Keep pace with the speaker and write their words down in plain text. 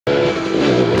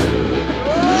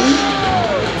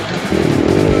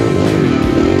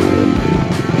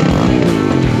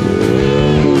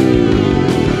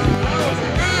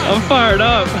fired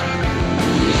up.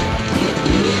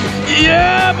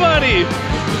 Yeah, buddy.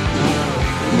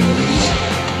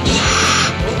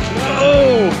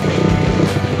 Oh.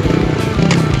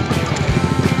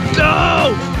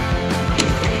 No.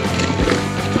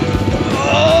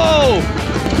 Oh.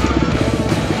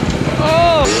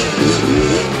 Oh.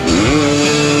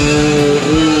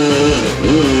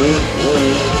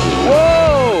 Whoa.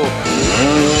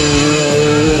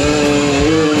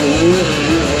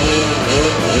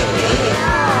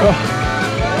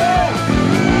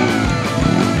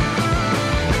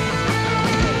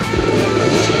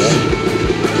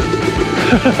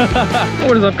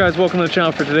 What is up, guys? Welcome to the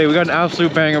channel. For today we got an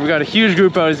absolute banger. We got a huge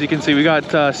group out, as you can see. We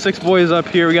got 6 boys up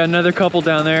here, we got another couple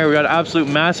down there, we got an absolute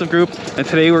massive group, and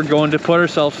today we're going to put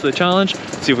ourselves to the challenge,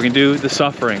 see if we can do the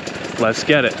suffering. Let's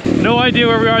get it. No idea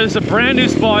where we are. This is a brand new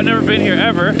spot, never been here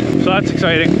ever, so that's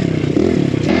exciting.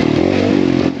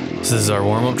 This is our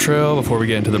warm-up trail before we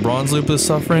get into the bronze loop of the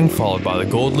suffering, followed by the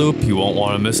gold loop. You won't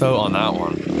want to miss out on that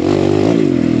one.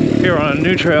 Here on a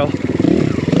new trail.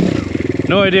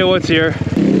 No idea what's here.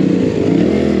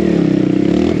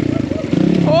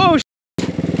 Oh,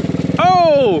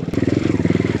 oh!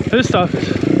 This stuff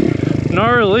is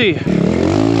gnarly.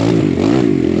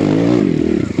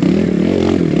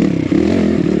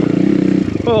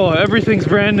 Oh, everything's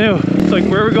brand new. It's like,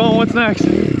 where are we going? What's next?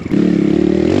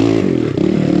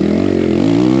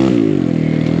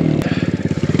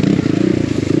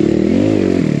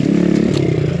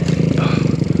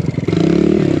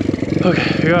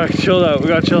 Okay, we gotta chill out. We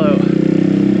gotta chill out.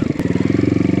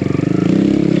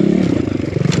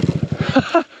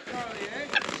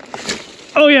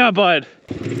 Oh yeah, bud.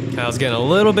 I was getting a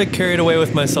little bit carried away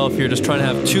with myself here, just trying to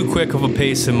have too quick of a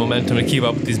pace and momentum to keep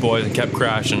up with these boys, and kept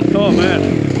crashing. Oh man.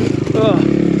 Oh.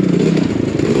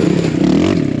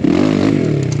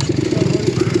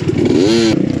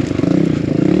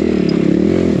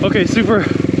 Okay, super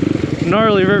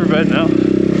gnarly riverbed now.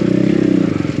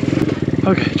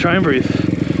 Okay, try and breathe.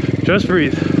 Just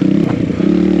breathe.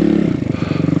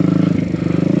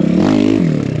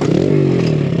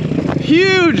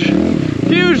 Huge,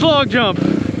 huge log jump.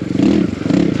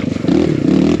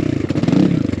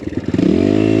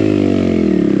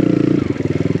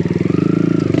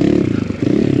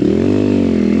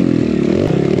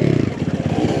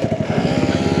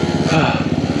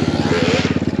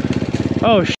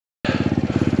 Oh,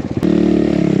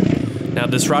 now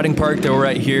this riding park that we're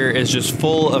at here is just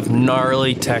full of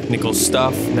gnarly technical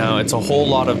stuff. Now it's a whole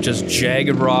lot of just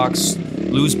jagged rocks,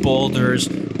 loose boulders,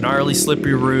 gnarly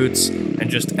slippery roots, and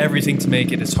just everything to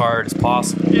make it as hard as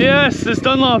possible. yes, this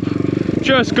Dunlop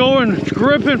just going,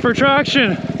 gripping for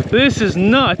traction. This is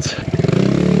nuts.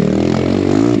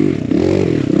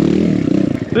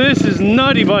 This is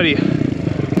nutty, buddy.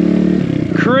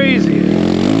 Crazy.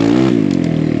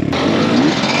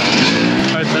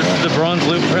 Alright, so this is the bronze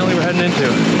loop apparently we're heading into.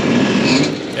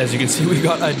 As you can see, we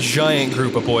got a giant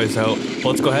group of boys out.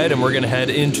 Let's go ahead and we're gonna head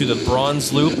into the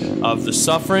bronze loop of the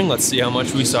suffering. Let's see how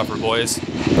much we suffer, boys.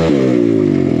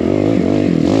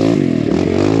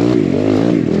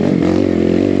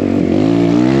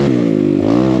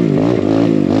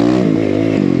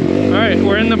 Alright,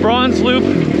 we're in the bronze loop.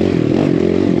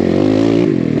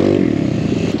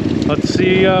 Let's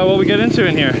see what we get into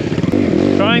in here.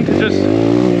 Trying to just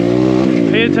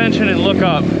pay attention and look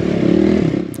up.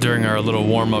 During our little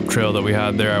warm-up trail that we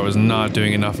had there, I was not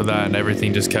doing enough of that, and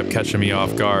everything just kept catching me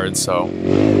off guard, so.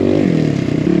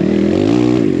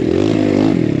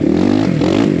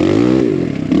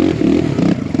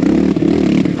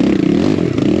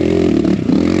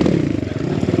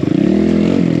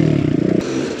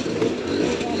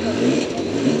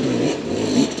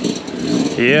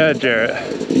 Yeah, Jarrett.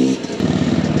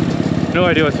 No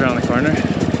idea what's around the corner.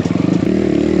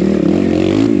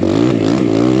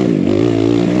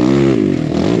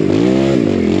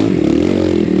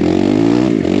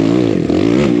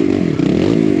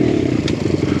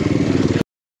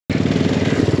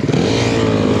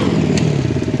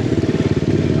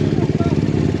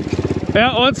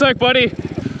 Yeah, one sec, buddy.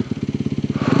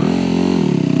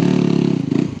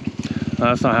 No,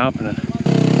 that's not happening.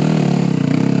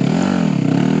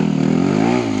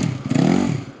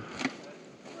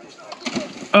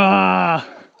 Ah,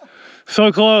 so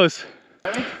close.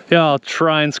 Yeah, I'll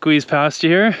try and squeeze past you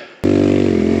here.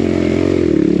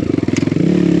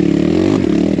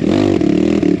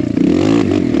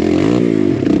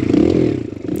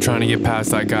 Trying to get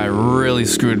past that guy really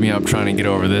screwed me up trying to get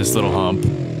over this little hump.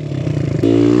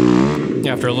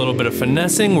 After a little bit of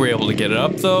finessing, we're able to get it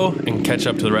up though and catch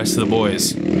up to the rest of the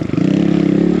boys.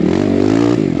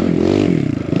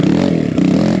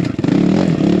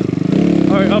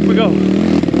 All right, up we go.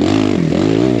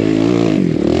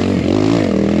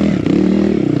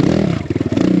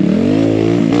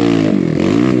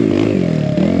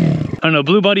 I don't know,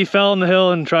 Blue Buddy fell on the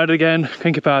hill and tried it again.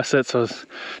 Couldn't get past it, so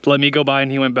let me go by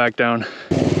and he went back down.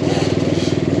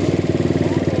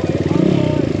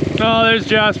 Oh, there's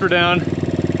Jasper down.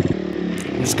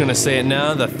 I'm just gonna say it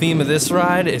now, the theme of this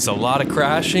ride is a lot of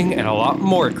crashing and a lot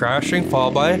more crashing,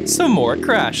 followed by some more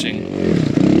crashing.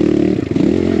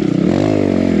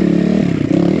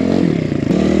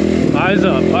 Eyes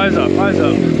up, eyes up, eyes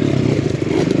up.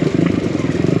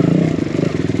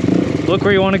 Look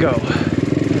where you want to go.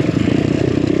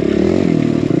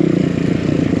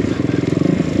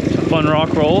 Some fun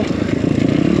rock roll.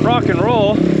 Rock and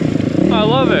roll. I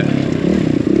love it.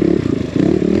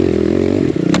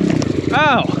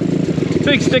 Ow!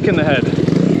 Big stick in the head.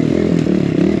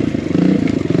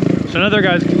 So another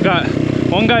guy's got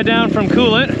one guy down from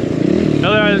coolant.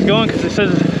 Another guy is going because he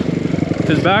says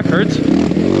his back hurts. I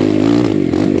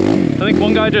think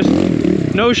one guy just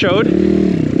no-showed.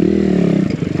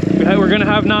 We're gonna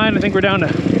have 9. I think we're down to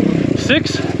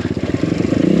 6.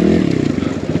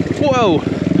 Whoa!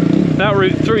 That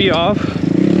route threw you off.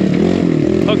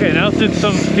 Okay, now let's do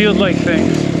some field-like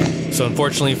things. So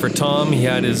unfortunately for Tom, he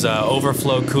had his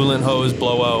overflow coolant hose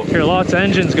blow out. Here, lots of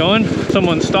engines going.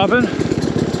 Someone's stopping.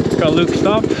 Got Luke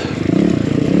stopped.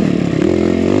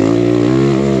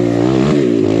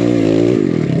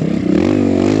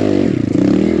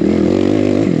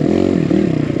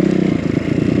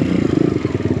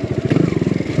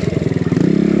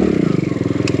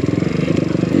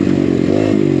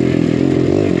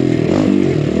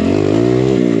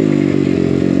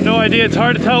 No idea, it's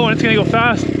hard to tell when it's gonna go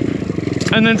fast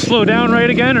and then slow down right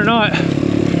again or not.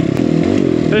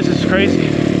 This is crazy.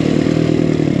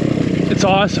 It's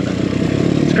awesome.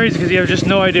 It's crazy because you have just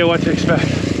no idea what to expect.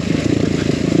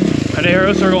 And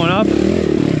arrows are going up.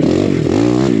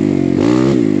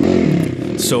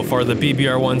 So far, the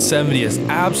BBR170 has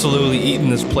absolutely eaten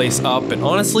this place up, and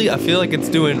honestly, I feel like it's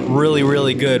doing really,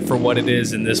 really good for what it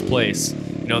is in this place.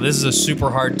 You know, this is a super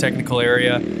hard technical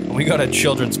area, and we got a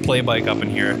children's play bike up in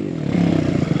here.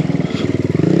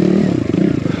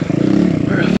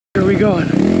 Where the f are we going?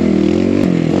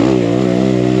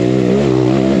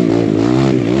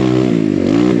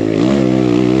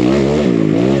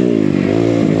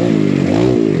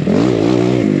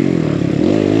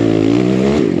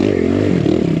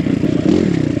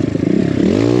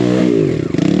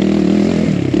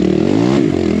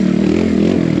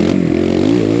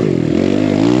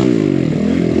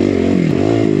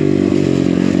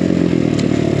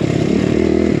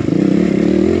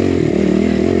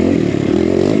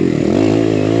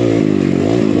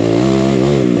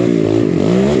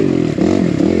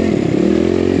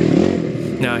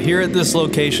 Here at this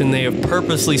location, they have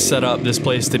purposely set up this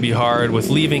place to be hard with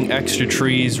leaving extra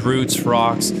trees, roots,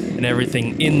 rocks, and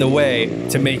everything in the way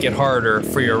to make it harder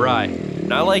for your ride.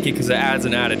 And I like it because it adds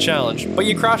an added challenge, but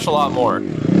you crash a lot more.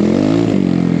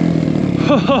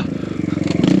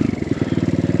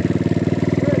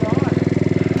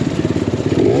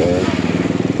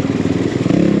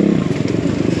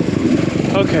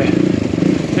 Okay,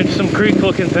 it's some creek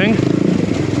looking thing.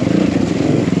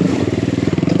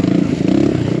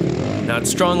 Now, I'd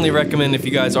strongly recommend if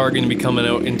you guys are going to be coming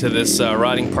out into this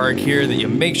riding park here that you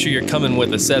make sure you're coming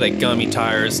with a set of Gummy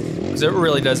tires, because it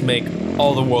really does make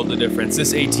all the world of difference.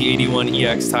 This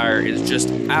AT81EX tire is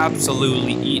just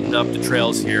absolutely eating up the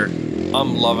trails here.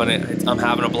 I'm loving it. I'm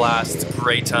having a blast. It's a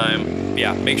great time. But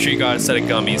yeah, make sure you got a set of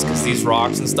Gummies, because these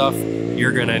rocks and stuff,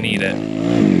 you're going to need it.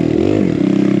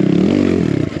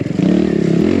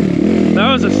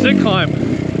 That was a sick climb.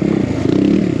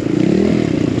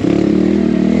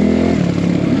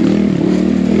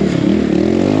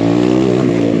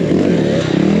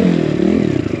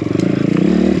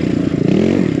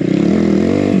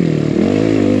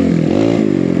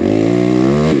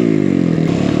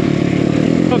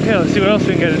 Okay, let's see what else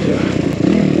we can get into.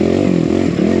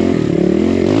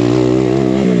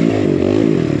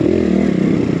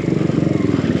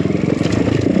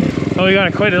 Oh, we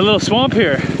got quite a little swamp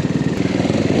here.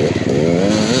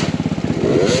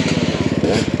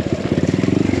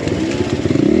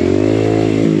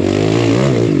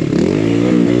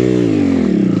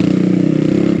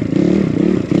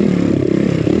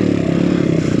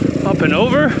 Up and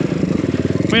over.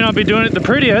 May not be doing it the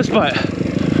prettiest, but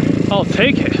I'll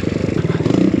take it.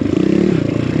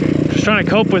 Just trying to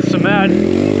cope with some mad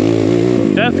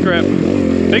death grip.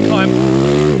 Big climb.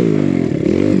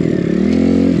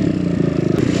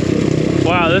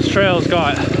 Wow, this trail's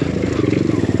got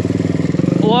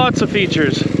lots of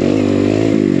features.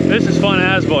 This is fun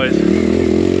as, boys.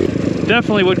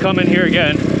 Definitely would come in here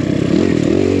again.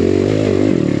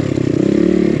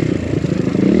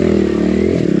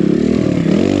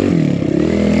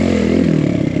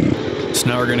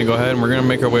 gonna go ahead and we're gonna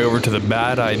make our way over to the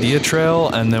Bad Idea Trail,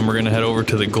 and then we're gonna head over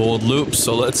to the Gold Loop.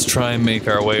 So let's try and make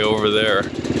our way over there.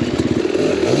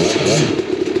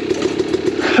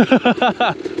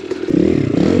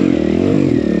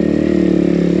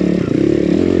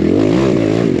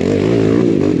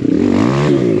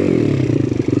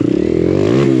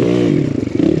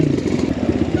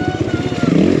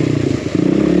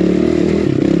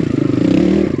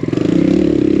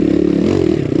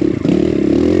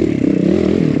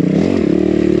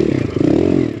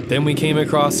 Then we came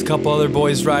across a couple other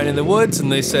boys riding in the woods, and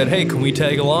they said, hey, can we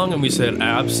tag along? And we said,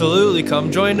 absolutely,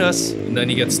 come join us. And then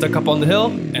he gets stuck up on the hill,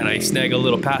 and I snag a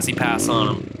little passy pass on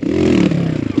him.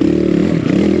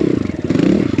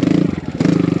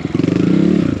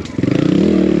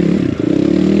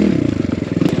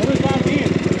 What does that mean?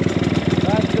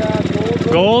 That's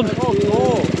Gold? Oh,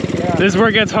 gold. Yeah. This is where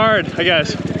it gets hard, I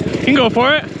guess. You can go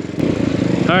for it.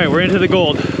 All right, we're into the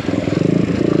gold.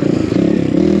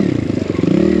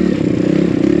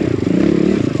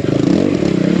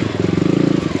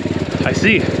 I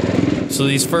see. So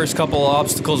these first couple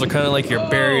obstacles are kind of like your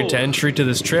barrier to entry to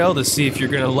this trail to see if you're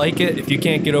gonna like it. If you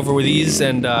can't get over with these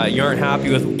and you aren't happy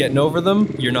with getting over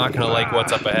them, you're not gonna like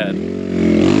what's up ahead.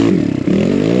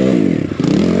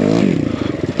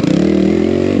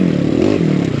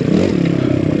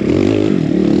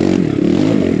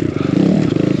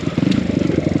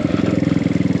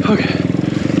 Okay.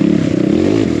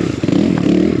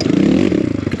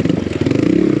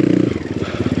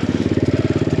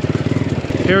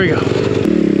 Here we go.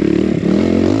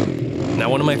 Now,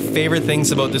 one of my favorite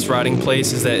things about this riding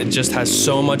place is that it just has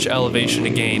so much elevation to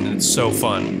gain, and it's so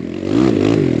fun.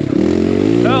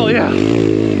 Hell yeah.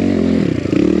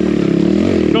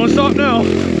 Don't stop now.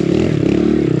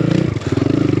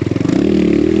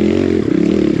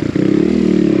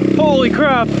 Holy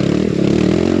crap.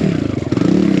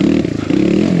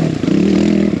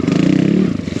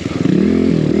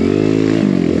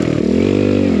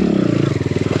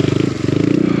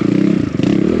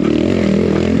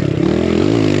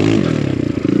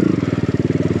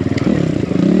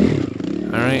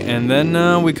 And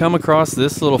then we come across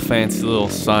this little fancy little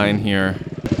sign here.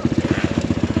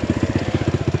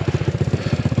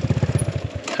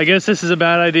 I guess this is a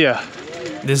bad idea.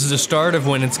 This is the start of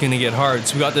when it's gonna get hard.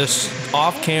 So we got this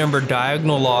off-camber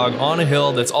diagonal log on a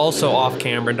hill that's also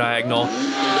off-camber diagonal.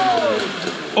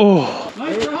 Oh.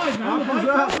 Nice ride,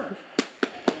 man.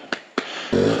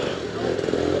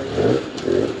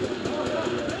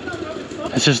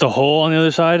 It's just a hole on the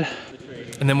other side.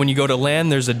 And then when you go to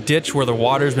land, there's a ditch where the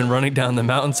water's been running down the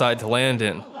mountainside to land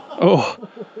in. Oh.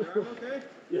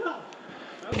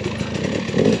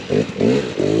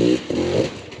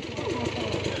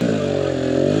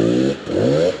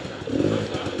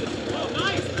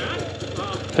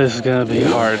 This is gonna be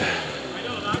hard.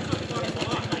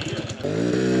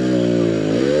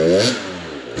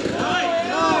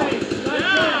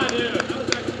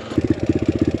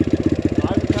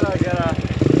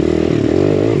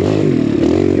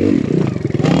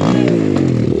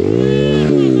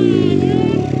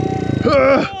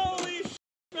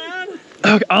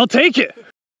 Okay, I'll take it.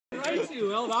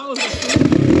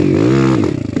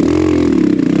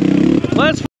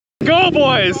 Let's go,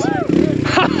 boys.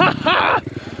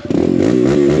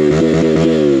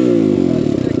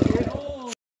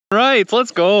 Right,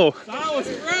 let's go.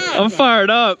 I'm fired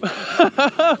up.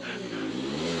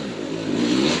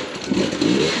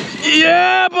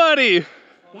 Yeah, buddy.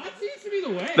 That seems to be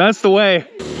the way. That's the way.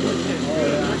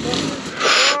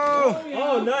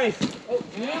 Oh, nice. Oh,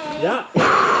 yeah.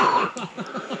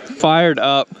 Fired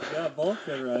up. Yeah,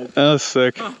 bulkhead ride. That was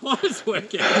sick. That was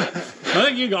wicked. I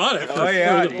think you got it. Oh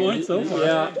yeah, for the point so far.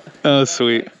 Yeah. That was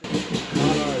sweet.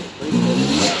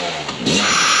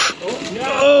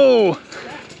 Oh!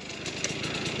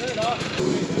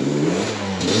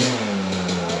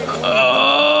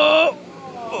 Oh!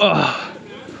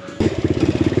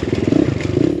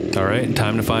 All right,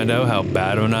 time to find out how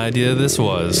bad of an idea this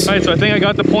was. All right, so I think I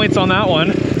got the points on that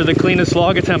one for the cleanest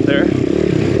log attempt there,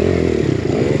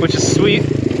 which is sweet.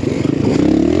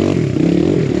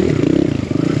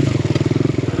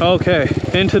 Okay,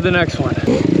 into the next one.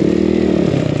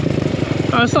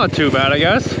 Oh, it's not too bad, I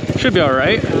guess. Should be all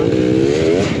right.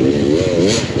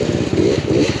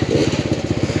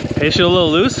 Hey, she a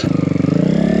little loose?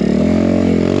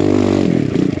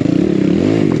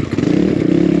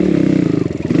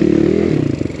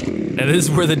 And this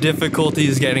is where the difficulty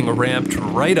is getting ramped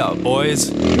right up, boys.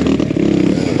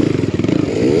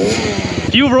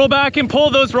 If you roll back and pull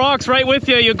those rocks right with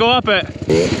you, you'll go up it.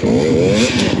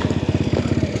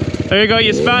 There you go,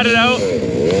 you spat it out.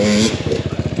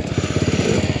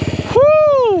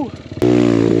 Woo!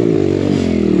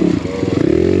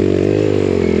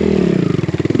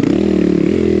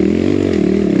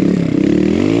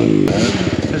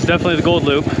 definitely the gold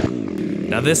loop.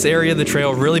 Now this area of the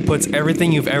trail really puts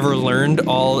everything you've ever learned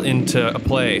all into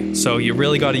play. So you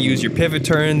really got to use your pivot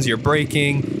turns, your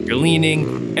braking, your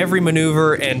leaning, every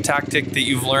maneuver and tactic that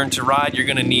you've learned to ride you're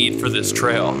going to need for this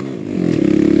trail.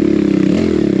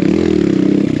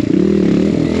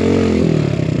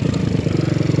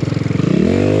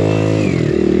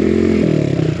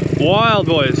 Wild,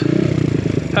 boys.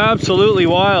 Absolutely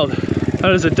wild.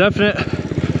 That is a definite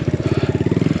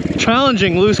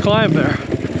challenging loose climb there.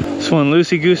 This one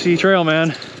loosey-goosey trail,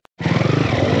 man.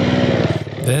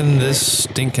 Then this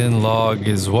stinking log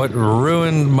is what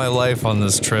ruined my life on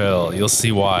this trail. You'll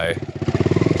see why.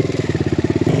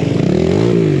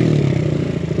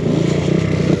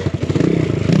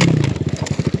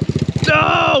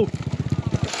 No!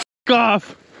 F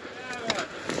off.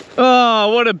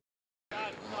 Oh, what a...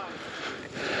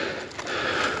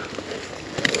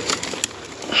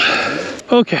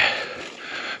 Okay.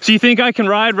 So you think I can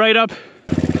ride right up?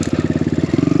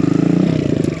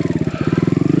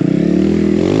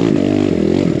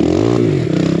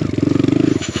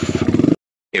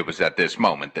 It was at this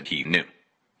moment that he knew.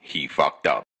 He fucked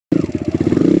up.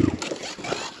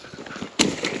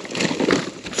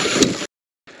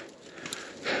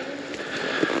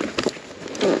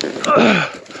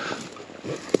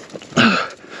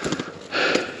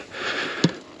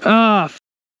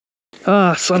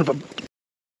 Son of a...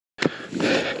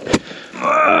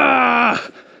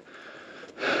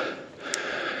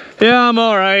 Yeah, I'm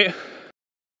all right.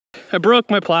 I broke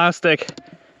my plastic.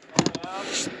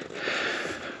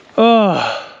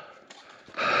 Oh.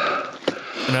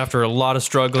 And after a lot of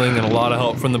struggling and a lot of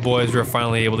help from the boys, we were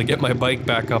finally able to get my bike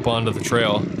back up onto the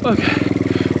trail. Okay.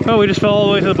 Oh, we just fell all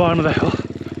the way to the bottom of the hill.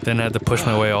 Then I had to push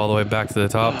my way all the way back to the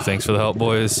top. Thanks for the help,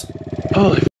 boys.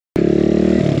 Holy...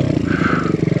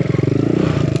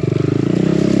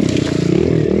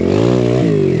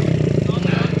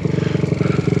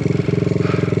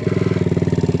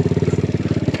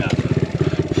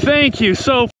 Thank you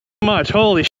so much.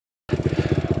 Holy shit.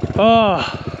 Oh,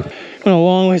 went a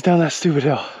long ways down that stupid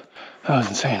hill. That was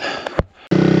insane.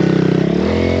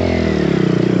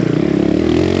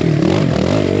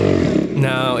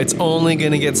 Now, it's only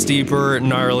gonna get steeper,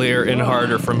 gnarlier, and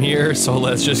harder from here, so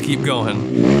let's just keep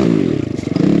going.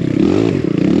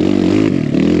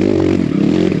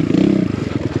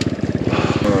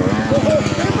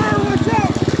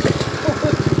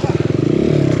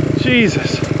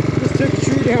 Jesus. Just took a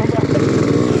tree down.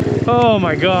 Oh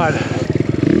my God.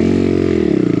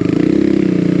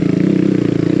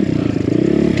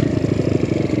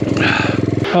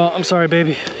 Oh, I'm sorry,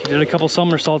 baby. You did a couple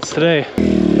somersaults today.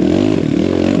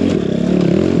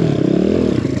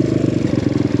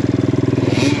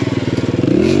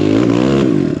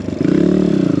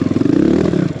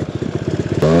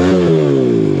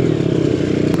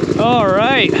 All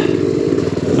right.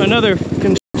 Another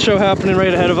show happening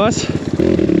right ahead of us.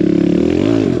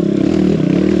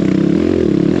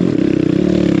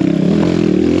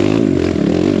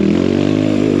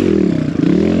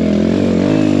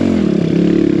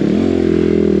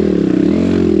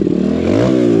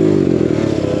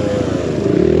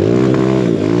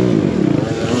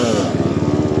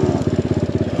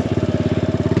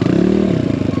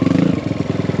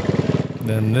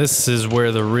 Then this is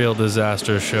where the real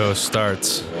disaster show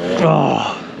starts.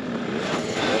 Oh.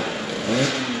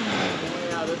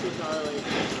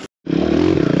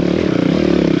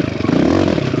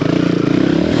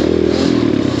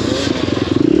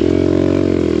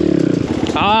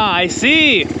 Ah, I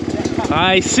see.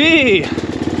 I see.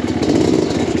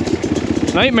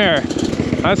 Nightmare.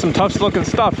 That's some tough looking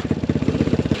stuff.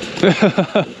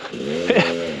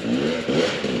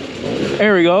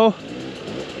 There we go.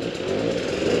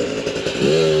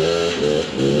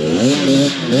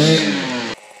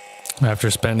 After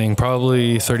spending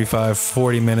probably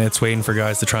 35-40 minutes waiting for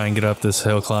guys to try and get up this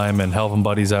hill climb and helping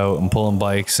buddies out and pulling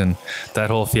bikes and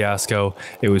that whole fiasco,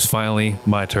 it was finally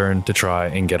my turn to try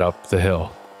and get up the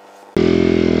hill.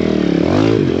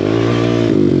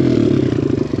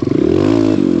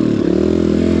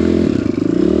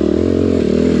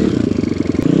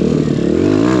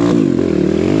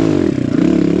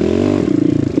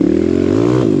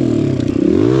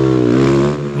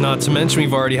 Not to mention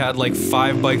we've already had like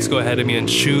 5 bikes go ahead of me and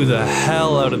chew the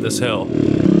hell out of this hill.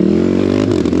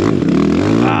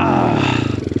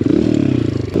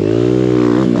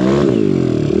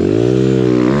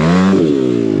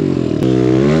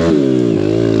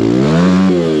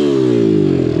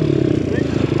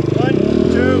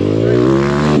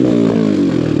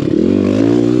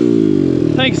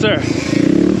 Thanks, sir.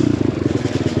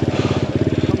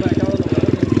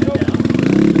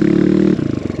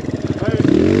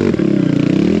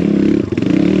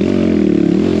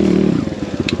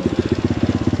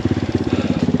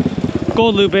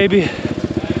 Gold loop, baby.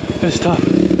 It's tough.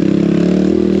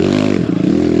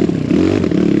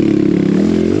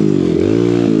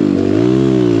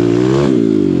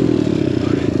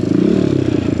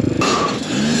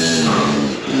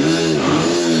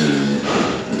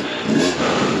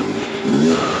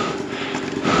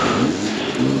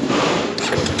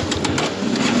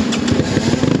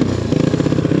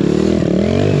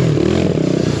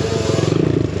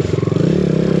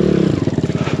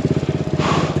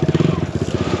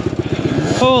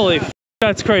 Holy f,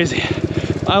 that's crazy.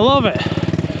 I love it.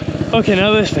 Okay,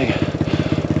 now this thing. Yeah,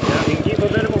 if you can keep a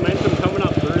bit of momentum coming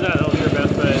up through that, that'll be your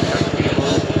best bet.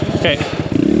 Okay.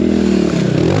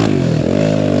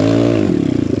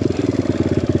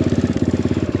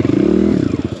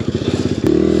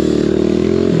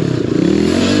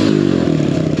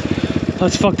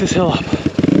 Let's fuck this hill up.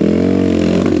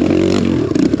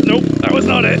 Nope, that was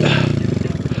not it.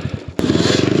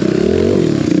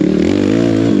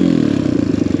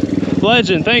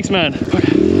 Legend, thanks, man. Okay.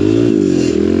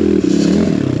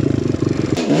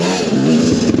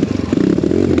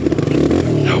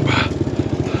 Nope.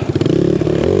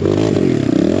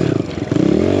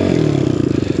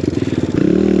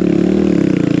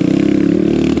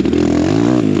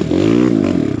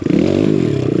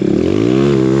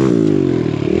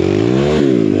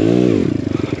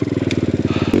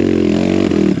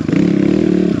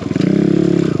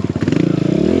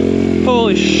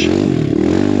 Holy sh!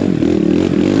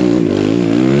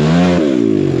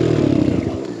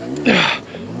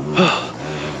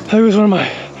 That was one of my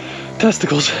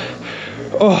testicles.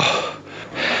 Oh,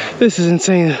 this is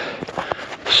insane.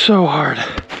 So hard.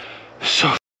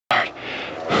 So hard.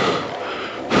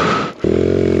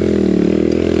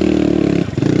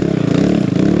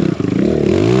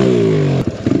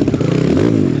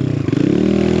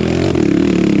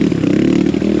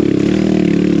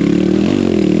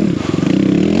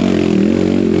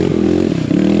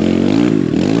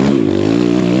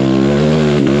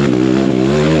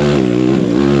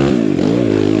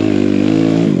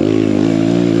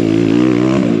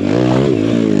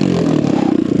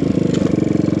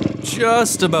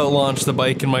 Just about launched the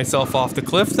bike and myself off the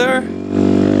cliff there. I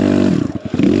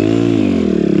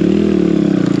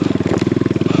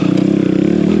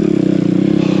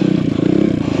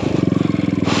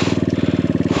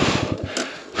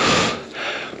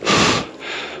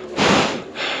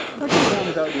can down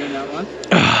without doing that one.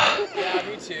 Yeah,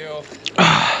 me too.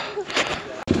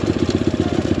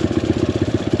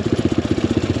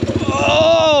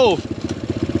 Oh!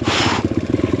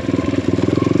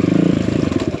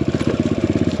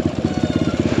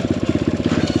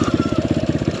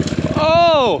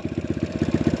 Oh!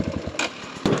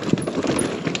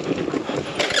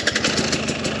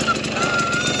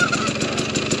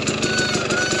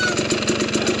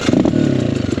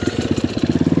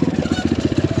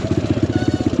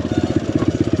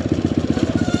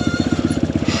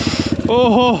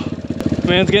 Oh,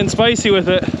 man's getting spicy with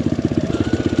it.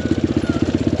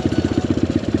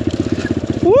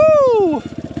 Woo!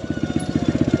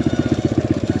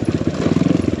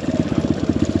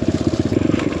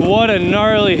 What a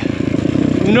gnarly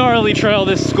trail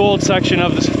this gold section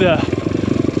of the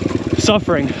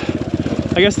Suffering.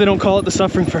 I guess they don't call it the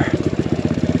Suffering for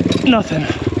nothing.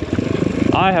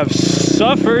 I have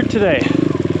suffered today,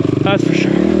 that's for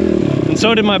sure. And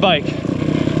so did my bike.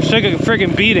 Took a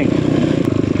friggin' beating.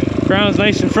 Ground's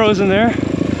nice and frozen there.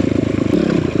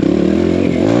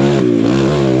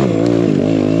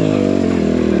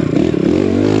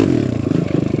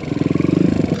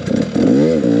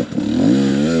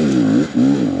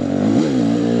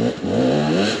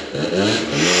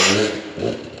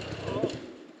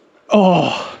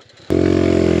 Oh.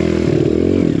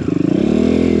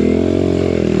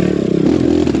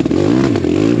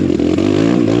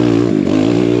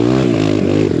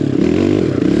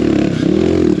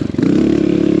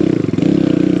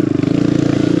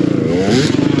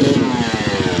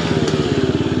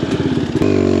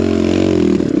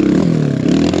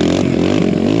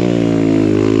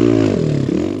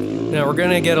 We're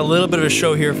gonna get a little bit of a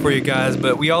show here for you guys,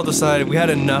 but we all decided we had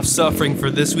enough suffering for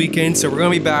this weekend, so we're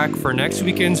gonna be back for next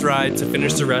weekend's ride to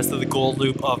finish the rest of the gold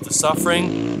loop of the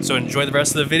Suffering. So enjoy the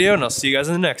rest of the video, and I'll see you guys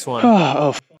in the next one. Oh,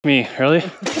 f me, really?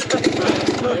 Is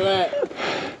that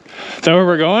where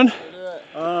we're going?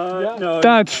 No.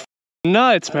 That's f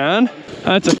nuts, man.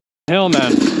 That's a f hill,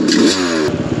 man.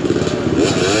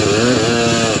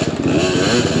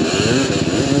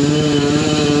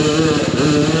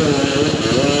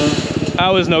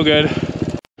 That was no good.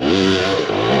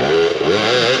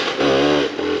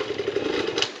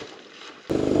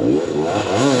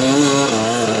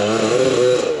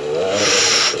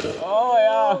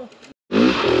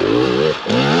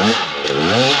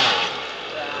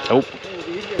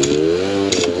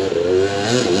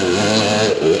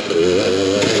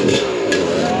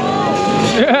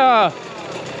 Yeah.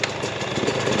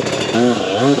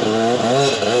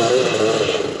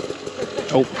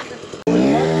 Oh.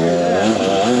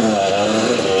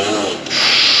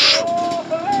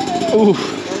 Ooh.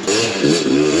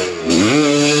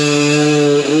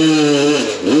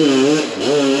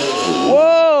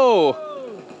 Whoa.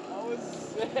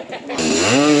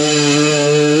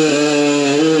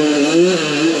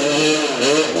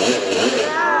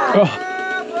 Oh.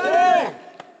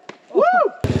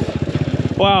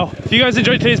 Wow, if you guys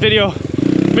enjoyed today's video,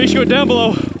 make sure you go down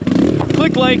below,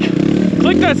 click like,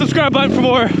 click that subscribe button for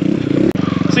more.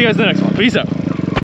 See you guys in the next one. Peace out.